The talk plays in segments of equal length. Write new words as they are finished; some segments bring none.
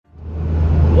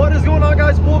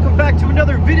welcome back to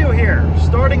another video here.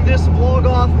 Starting this vlog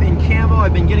off in camo.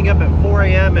 I've been getting up at 4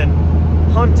 a.m. and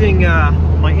hunting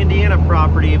my Indiana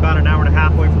property about an hour and a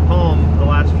half away from home the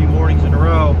last few mornings in a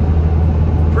row.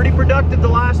 Pretty productive the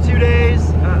last 2 days.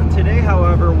 Today,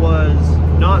 however, was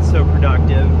not so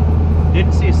productive.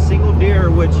 Didn't see a single deer,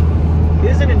 which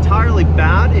isn't entirely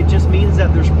bad. It just means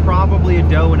that there's probably a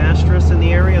doe and estrus in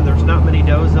the area, and there's not many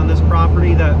does on this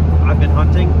property that I've been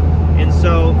hunting. And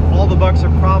so all the bucks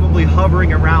are probably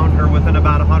hovering around her within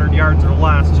about 100 yards or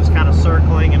less, just kind of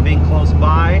circling and being close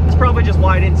by. It's probably just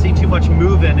why I didn't see too much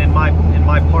moving in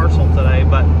my parcel today,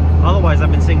 but otherwise I've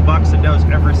been seeing bucks and does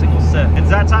every single sit. It's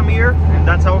that time of year, and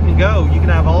that's how it can go. You can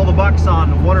have all the bucks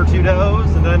on 1 or 2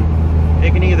 does, and then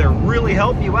it can either really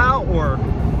help you out or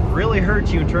really hurt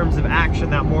you in terms of action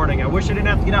that morning. I wish I didn't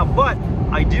have to get out, but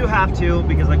I do have to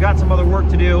because I got some other work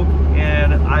to do,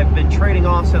 and I've been trading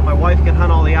off so that my wife can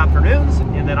hunt all the afternoons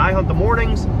and then I hunt the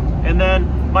mornings. And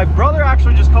then my brother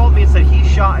actually just called me and said he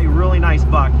shot a really nice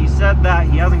buck. He said that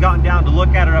he hasn't gotten down to look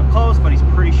at it up close, but he's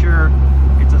pretty sure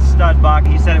it's a stud buck.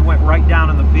 He said it went right down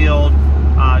in the field,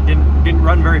 didn't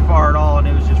run very far at all, and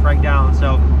it was just right down.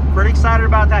 So pretty excited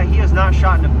about that. He has not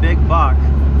shot in a big buck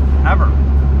ever.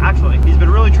 Actually, he's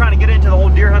been really trying to get into the whole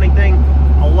deer hunting thing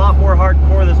a lot more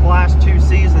hardcore this last 2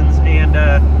 seasons, and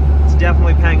it's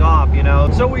definitely paying off, you know.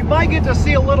 So we might get to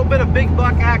see a little bit of big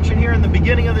buck action here in the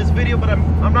beginning of this video, but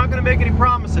I'm not going to make any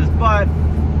promises. But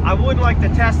I would like to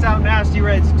test out Nasty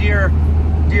Red's deer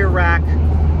rack,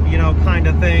 you know, kind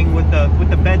of thing with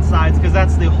the bed sides, because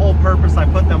that's the whole purpose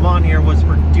I put them on here, was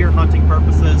for deer hunting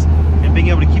purposes and being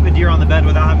able to keep a deer on the bed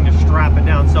without having to strap it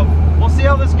down. So we'll see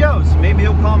how this goes. Maybe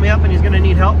he'll call me up and he's going to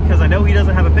need help because I know he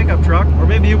doesn't have a pickup truck, or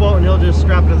maybe he won't and he'll just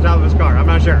strap it to the top of his car. I'm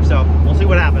not sure, so we'll see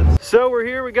what happens. So we're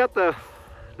here, we got the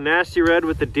Nasty Red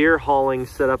with the deer hauling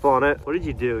set up on it. What did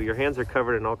you do? Your hands are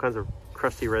covered in all kinds of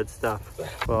crusty red stuff.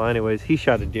 Well, anyways, he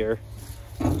shot a deer.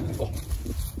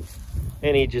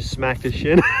 And he just smacked his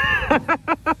shin.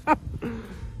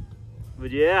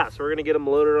 But yeah, so we're gonna get him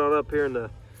loaded on up here in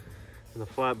the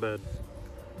flatbed.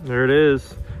 There it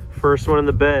is. First one in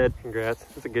the bed. Congrats.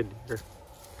 It's a good deer.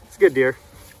 It's a good deer.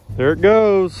 There it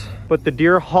goes. But the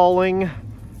deer hauling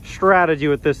strategy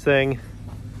with this thing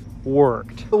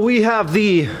worked. We have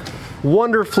the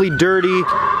wonderfully dirty,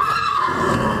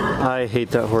 I hate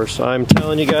that horse. I'm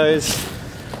telling you guys,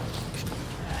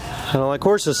 I don't like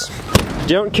horses.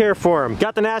 Don't care for them.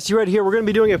 Got the Nasty Red here. We're going to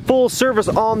be doing a full service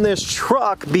on this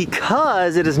truck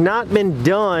because it has not been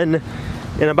done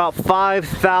in about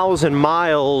 5,000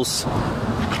 miles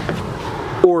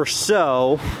or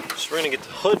so. So we're going to get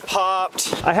the hood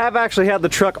popped. I have actually had the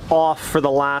truck off for the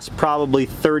last probably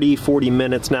 30-40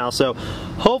 minutes now, so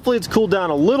hopefully it's cooled down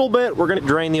a little bit. We're going to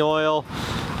drain the oil,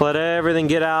 let everything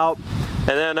get out, and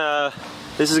then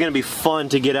this is going to be fun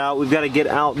to get out. We've got to get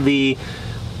out the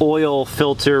oil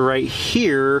filter right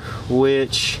here,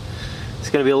 which is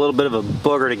going to be a little bit of a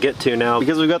booger to get to now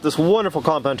because we've got this wonderful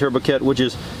compound turbo kit, which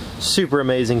is super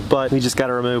amazing, but we just got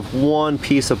to remove one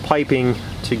piece of piping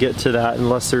to get to that,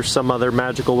 unless there's some other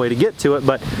magical way to get to it.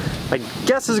 But I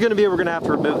guess is going to be we're going to have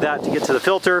to remove that to get to the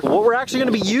filter. What we're actually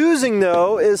going to be using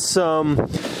though is some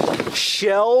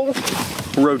Shell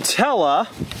Rotella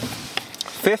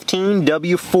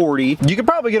 15W40. You could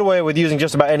probably get away with using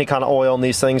just about any kind of oil in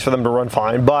these things for them to run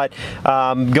fine, but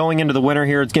going into the winter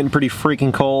here, it's getting pretty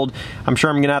freaking cold. I'm sure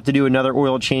I'm gonna have to do another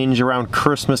oil change around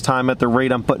Christmas time at the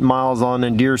rate I'm putting miles on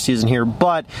in deer season here,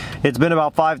 but it's been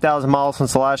about 5,000 miles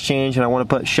since the last change, and I want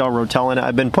to put Shell Rotella in it.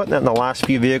 I've been putting that in the last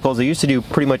few vehicles. I used to do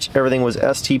pretty much everything was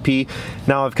STP.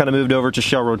 Now I've kind of moved over to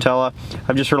Shell Rotella.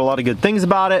 I've just heard a lot of good things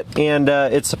about it, and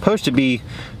it's supposed to be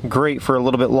great for a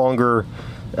little bit longer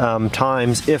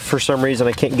times. If for some reason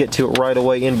I can't get to it right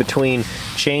away in between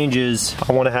changes,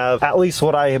 I want to have at least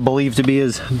what I believe to be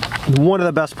is one of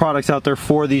the best products out there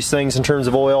for these things in terms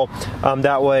of oil.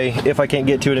 That way, if I can't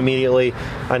get to it immediately,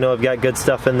 I know I've got good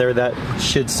stuff in there that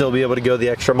should still be able to go the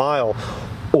extra mile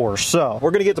or so.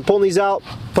 We're gonna get to pulling these out,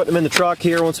 putting them in the truck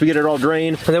here once we get it all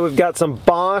drained, and then we've got some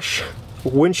Bosch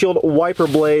windshield wiper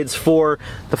blades for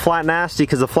the Flat Nasty,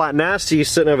 because the Flat Nasty is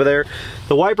sitting over there.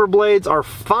 The wiper blades are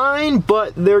fine,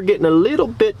 but they're getting a little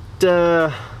bit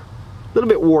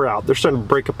wore out. They're starting to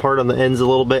break apart on the ends a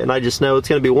little bit, and I just know it's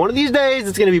going to be one of these days.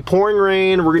 It's going to be pouring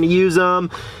rain. We're going to use them,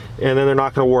 and then they're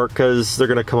not going to work because they're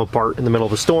going to come apart in the middle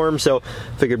of a storm. So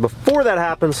I figured before that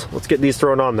happens, let's get these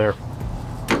thrown on there.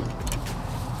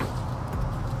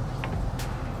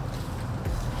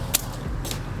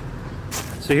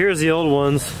 So here's the old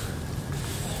ones.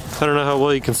 I don't know how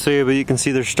well you can see it, but you can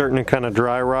see they're starting to kind of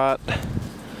dry rot.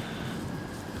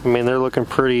 I mean, they're looking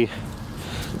pretty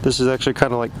This is actually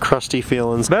kind of like crusty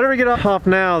feelings. Better to get off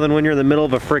now than when you're in the middle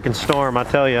of a freaking storm, I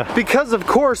tell you. Because of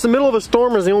course, the middle of a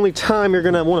storm is the only time you're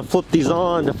gonna want to flip these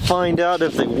on to find out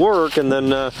if they work, and then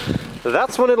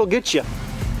that's when it'll get you.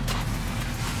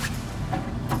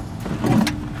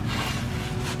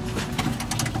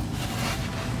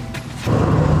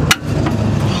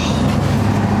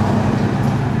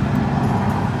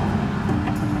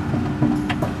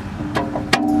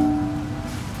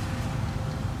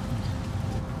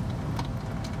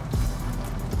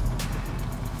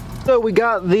 So we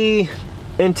got the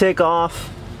intake off.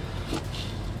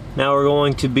 Now we're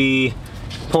going to be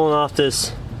pulling off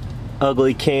this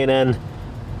ugly K&N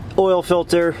oil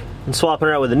filter and swapping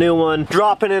it out with a new one,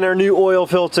 dropping in our new oil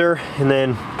filter, and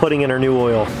then putting in our new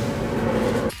oil.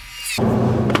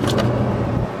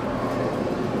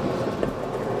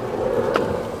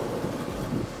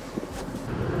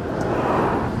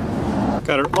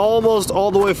 Got it almost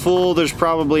all the way full. There's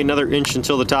probably another inch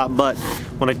until the top, but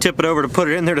when I tip it over to put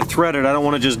it in there to thread it, I don't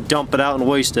want to just dump it out and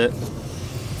waste it.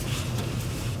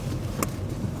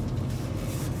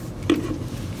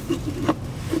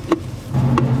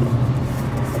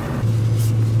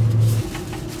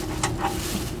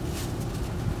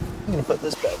 I'm gonna put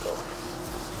this back on.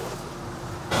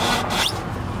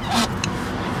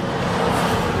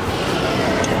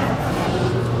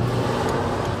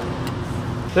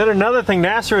 Then another thing,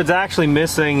 Nasserod's actually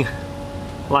missing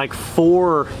like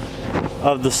 4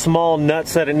 of the small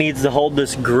nuts that it needs to hold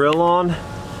this grill on. I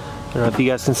don't know if you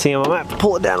guys can see them. I might have to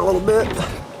pull it down a little bit.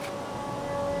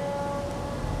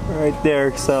 Right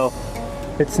there, so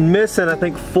it's missing, I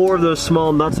think, 4 of those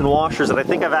small nuts and washers, and I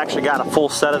think I've actually got a full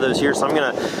set of those here, so I'm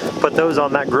gonna put those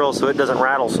on that grill so it doesn't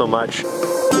rattle so much.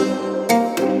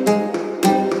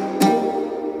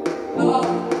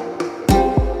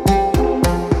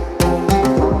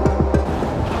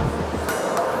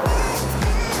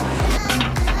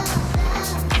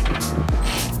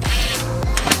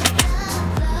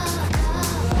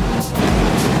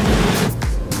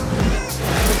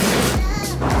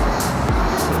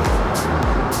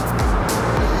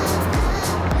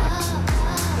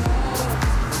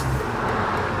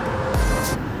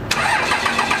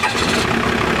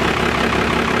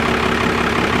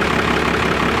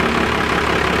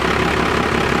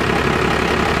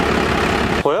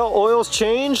 Well, oil's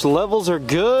changed, levels are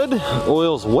good,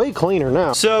 oil's way cleaner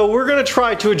now. So we're gonna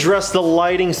try to address the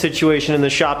lighting situation in the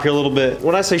shop here a little bit.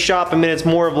 When I say shop, I mean it's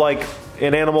more of like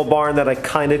an animal barn that I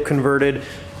kind of converted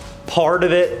part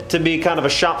of it to be kind of a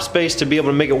shop space to be able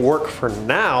to make it work for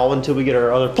now until we get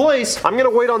our other place. I'm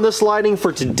gonna wait on this lighting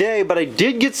for today, but I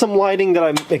did get some lighting that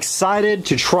I'm excited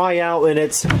to try out, and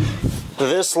it's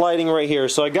this lighting right here.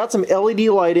 So I got some LED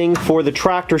lighting for the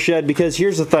tractor shed, because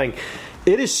here's the thing.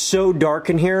 It is so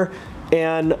dark in here,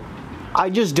 and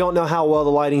I just don't know how well the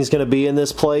lighting is going to be in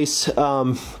this place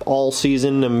all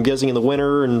season. I'm guessing in the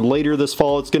winter and later this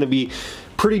fall it's going to be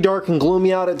pretty dark and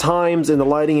gloomy out at times, and the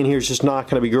lighting in here is just not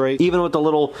going to be great. Even with the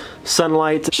little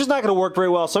sunlight, it's just not going to work very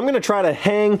well. So I'm going to try to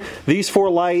hang these 4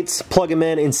 lights, plug them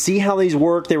in, and see how these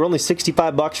work. They were only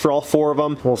 65 bucks for all 4 of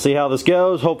them. We'll see how this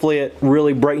goes. Hopefully it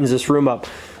really brightens this room up.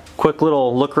 Quick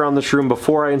little look around this room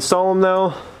before I install them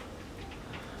though.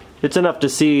 It's enough to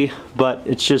see, but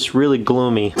it's just really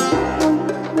gloomy.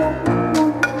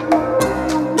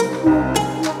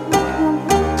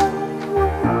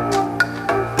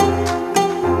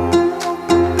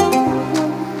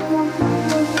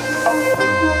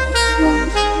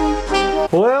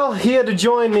 Well, he had to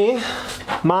join me.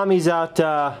 Mommy's out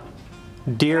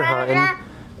deer hunting.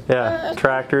 Yeah,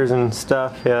 tractors and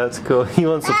stuff. Yeah, that's cool. He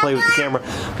wants to play with the camera.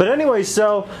 But anyway,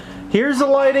 so here's the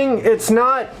lighting. It's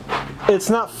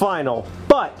not final,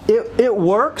 but it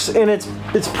works, and it's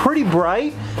pretty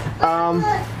bright.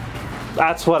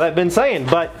 That's what I've been saying,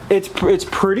 but it's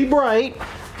pretty bright.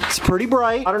 It's pretty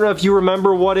bright. I don't know if you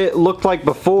remember what it looked like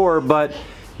before, but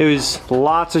it was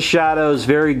lots of shadows,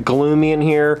 very gloomy in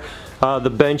here. The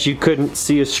bench, you couldn't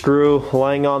see a screw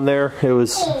laying on there. It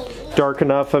was dark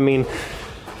enough. I mean,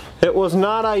 it was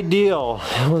not ideal.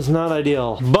 It was not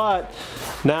ideal, but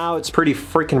now it's pretty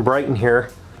freaking bright in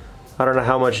here. I don't know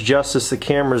how much justice the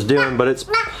camera's doing, but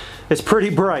it's pretty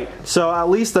bright. So at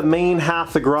least the main half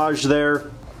of the garage there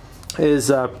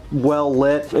is well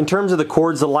lit. In terms of the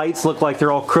cords, the lights look like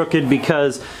they're all crooked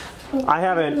because I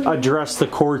haven't addressed the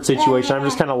cord situation. I'm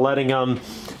just kind of letting them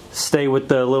stay with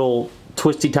the little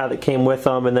twisty tie that came with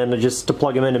them, and then just to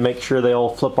plug them in to make sure they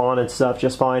all flip on and stuff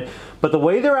just fine. But the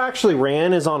way they're actually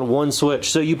ran is on one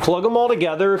switch. So you plug them all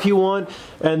together if you want,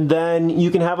 and then you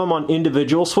can have them on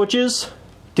individual switches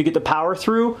to get the power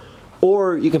through,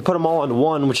 or you can put them all on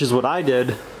one, which is what I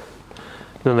did.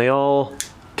 Then they all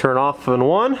turn off in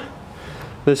one.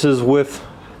 This is with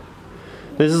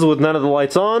none of the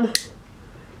lights on.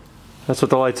 That's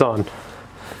with the lights on.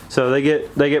 So they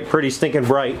get pretty stinking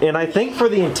bright. And I think for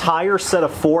the entire set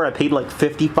of 4, I paid like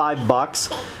 55 bucks.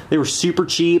 They were super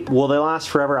cheap. Will they last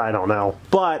forever? I don't know.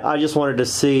 But I just wanted to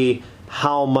see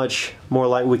how much more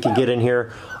light we could get in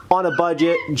here on a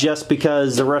budget, just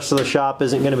because the rest of the shop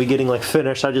isn't going to be getting like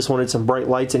finished. I just wanted some bright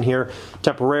lights in here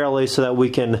temporarily so that we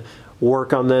can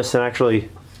work on this and actually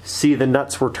see the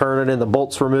nuts we're turning and the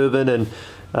bolts we're moving, and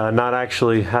not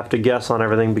actually have to guess on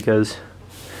everything, because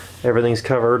everything's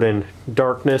covered in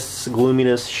darkness,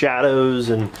 gloominess, shadows,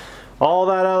 and all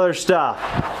that other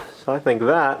stuff. So I think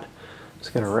that is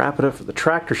going to wrap it up for the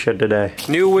tractor shed today.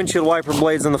 New windshield wiper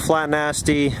blades on the Flat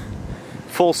Nasty,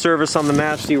 full service on the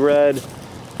Nasty Red,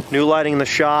 new lighting in the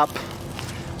shop.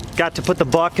 Got to put the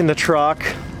buck in the truck.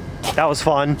 That was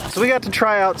fun. So we got to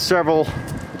try out several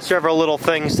little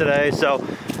things today. So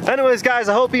anyways, guys,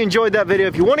 I hope you enjoyed that video.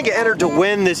 If you want to get entered to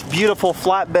win this beautiful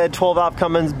flatbed 12-valve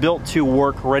Cummins built to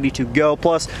work, ready to go,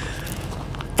 plus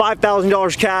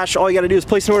 $5,000 cash, all you got to do is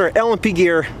place an order at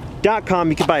lmpgear.com.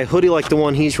 You can buy a hoodie like the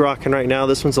one he's rocking right now.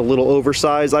 This one's a little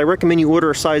oversized. I recommend you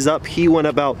order a size up. He went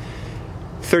about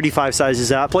 35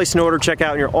 sizes out. Place an order, check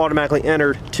out, and you're automatically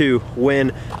entered to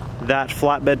win that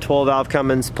flatbed 12-valve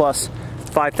Cummins plus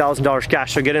 $5,000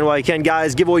 cash. So get in while you can,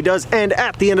 guys. Giveaway does end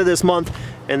at the end of this month,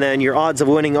 and then your odds of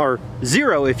winning are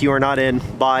 0 if you are not in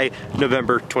by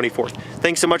November 24th.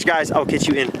 Thanks so much, guys. I'll catch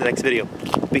you in the next video.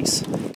 Peace.